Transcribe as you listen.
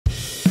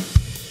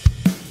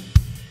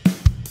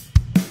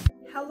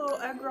Hello,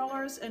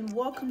 Eggrollers, and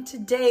welcome to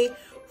day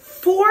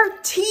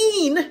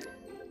 14.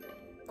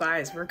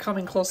 Guys, we're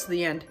coming close to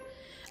the end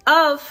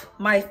of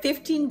my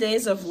 15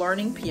 days of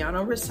learning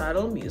piano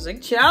recital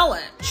music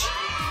challenge.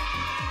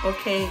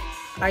 Okay,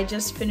 I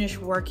just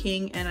finished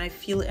working and I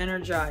feel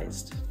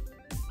energized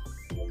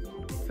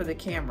for the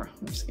camera.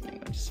 I'm just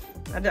kidding.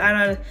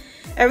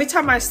 Every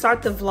time I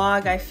start the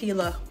vlog, I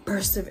feel a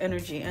burst of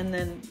energy and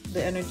then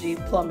the energy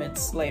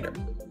plummets later.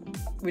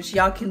 Which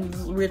y'all can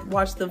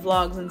watch the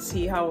vlogs and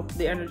see how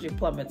the energy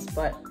plummets,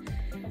 but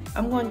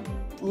I'm going to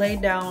lay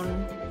down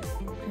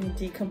and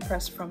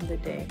decompress from the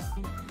day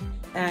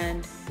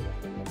and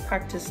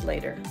practice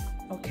later,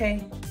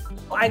 okay?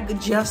 I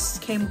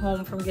just came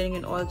home from getting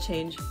an oil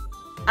change.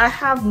 I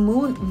have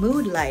mood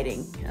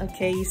lighting,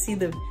 okay? You see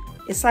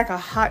it's like a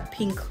hot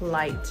pink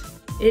light.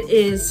 It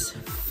is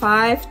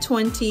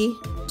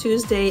 5:20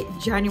 Tuesday,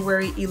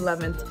 January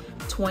 11th,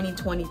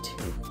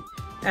 2022,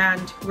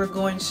 and we're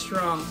going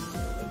strong.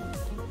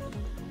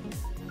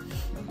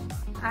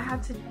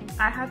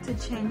 I had to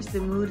change the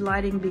mood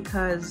lighting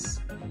because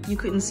you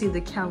couldn't see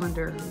the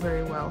calendar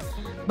very well.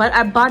 But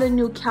I bought a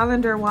new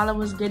calendar while I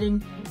was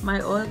getting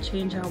my oil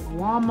change at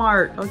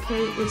Walmart,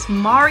 okay? It's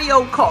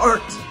Mario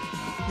Kart.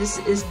 This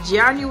is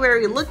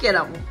January, look at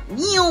him.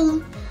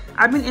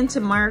 I've been into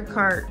Mario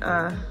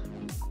Kart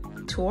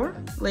Tour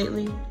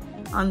lately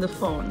on the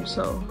phone,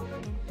 so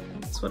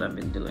that's what I've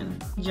been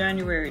doing.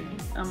 January,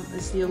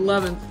 it's the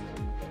 11th,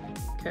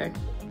 okay?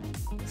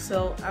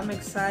 So I'm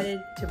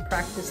excited to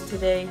practice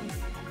today,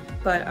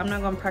 but I'm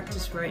not gonna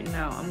practice right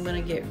now. I'm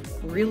gonna get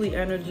really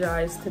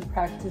energized to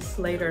practice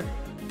later.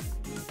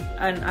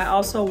 And I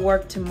also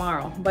work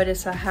tomorrow, but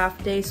it's a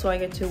half day, so I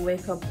get to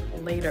wake up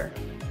later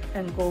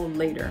and go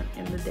later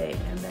in the day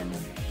and then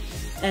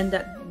end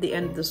at the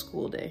end of the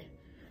school day.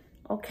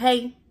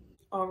 Okay.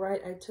 All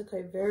right, I took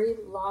a very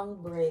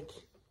long break.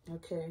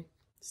 Okay,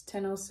 it's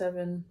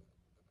 10:07,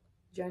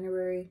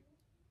 January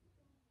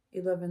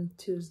 11th,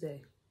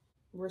 Tuesday.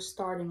 We're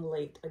starting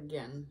late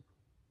again.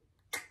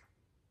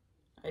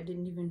 I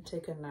didn't even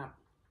take a nap.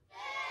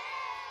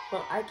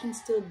 But I can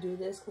still do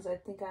this because I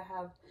think I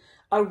have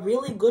a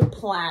really good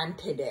plan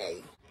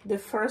today. The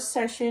first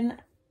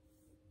session,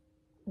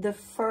 the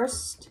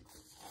first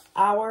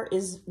hour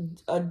is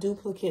a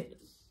duplicate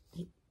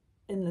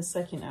in the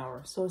second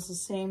hour. So it's the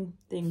same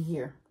thing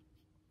here.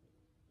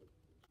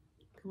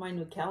 My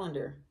new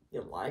calendar.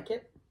 You like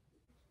it?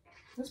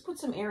 Let's put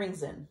some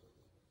earrings in.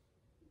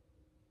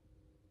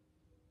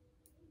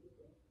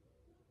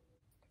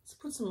 Let's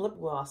put some lip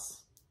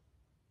gloss.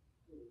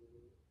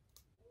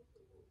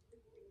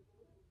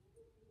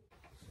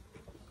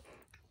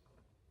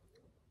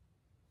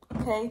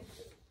 Okay,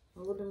 a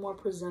little bit more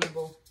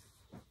presentable.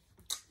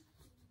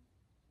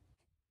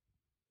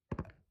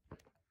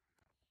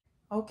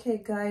 Okay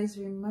guys,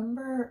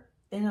 remember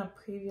in a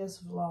previous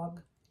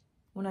vlog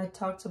when I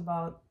talked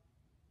about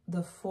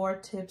the 4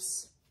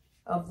 tips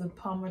of the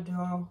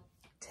Pomodoro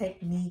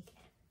technique?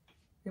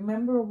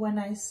 Remember when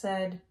I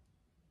said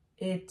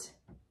it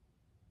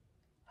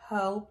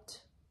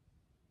helped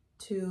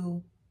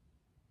to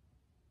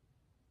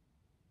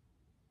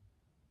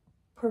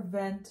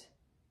prevent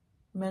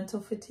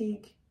mental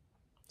fatigue?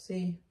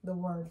 See the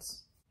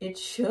words. It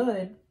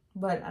should,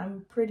 but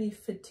I'm pretty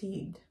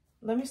fatigued.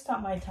 Let me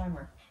stop my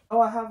timer.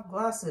 Oh, I have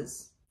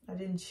glasses. I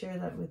didn't share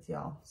that with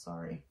y'all,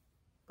 sorry.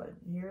 But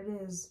here it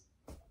is.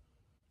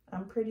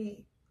 I'm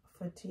pretty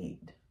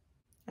fatigued.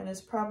 And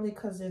it's probably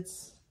because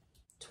it's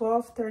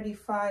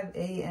 12:35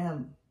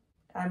 a.m.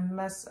 I'm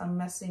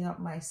messing up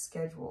my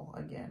schedule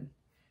again.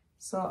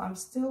 So I'm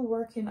still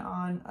working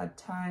on a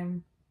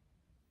time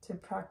to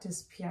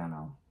practice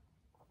piano.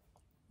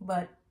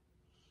 But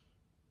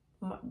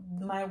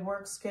my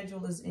work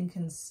schedule is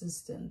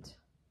inconsistent.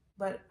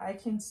 But I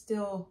can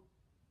still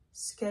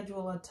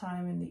schedule a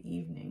time in the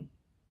evening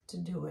to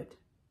do it.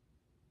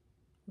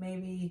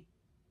 Maybe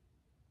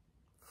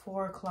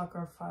 4 o'clock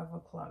or 5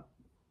 o'clock.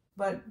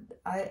 But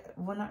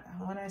when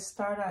I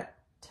start at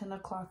 10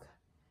 o'clock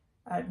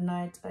at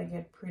night, I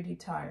get pretty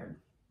tired.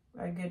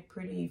 I get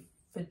pretty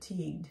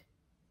fatigued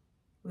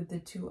with the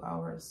 2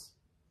 hours.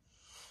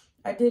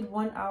 I did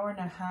 1 hour and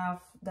a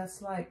half.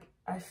 That's like,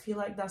 I feel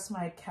like that's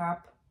my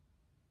cap,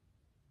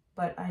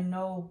 but I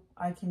know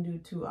I can do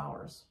 2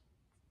 hours.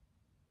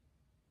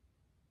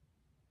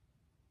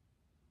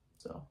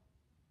 So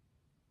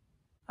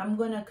I'm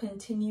gonna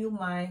continue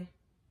my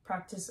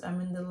practice.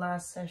 I'm in the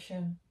last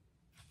session.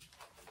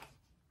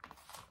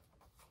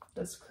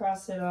 Let's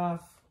cross it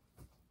off.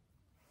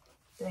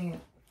 Dang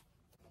it.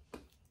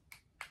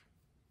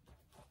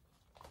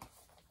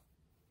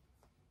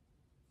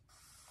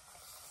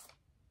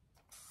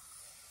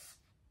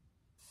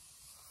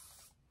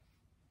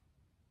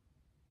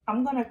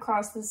 I'm gonna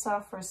cross this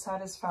off for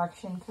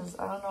satisfaction because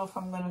I don't know if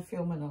I'm gonna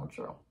film an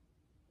outro.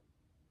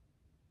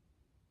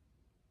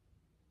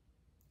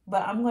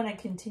 But I'm gonna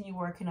continue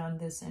working on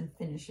this and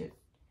finish it.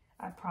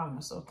 I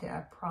promise, okay,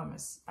 I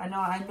promise. I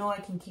know I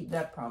can keep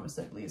that promise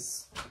at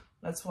least.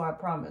 That's why I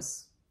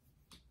promise.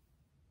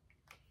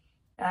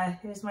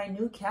 Here's my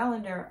new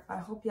calendar. I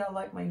hope y'all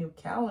like my new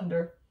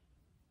calendar.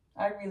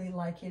 I really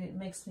like it. It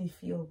makes me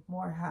feel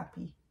more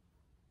happy.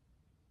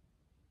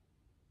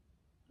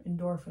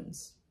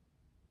 Endorphins,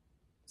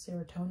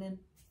 serotonin,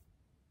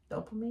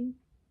 dopamine.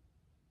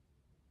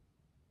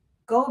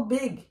 Go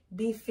big,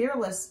 be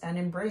fearless, and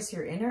embrace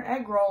your inner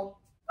egg roll.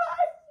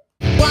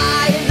 Bye.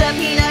 Why is the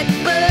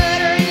peanut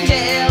butter in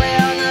jail?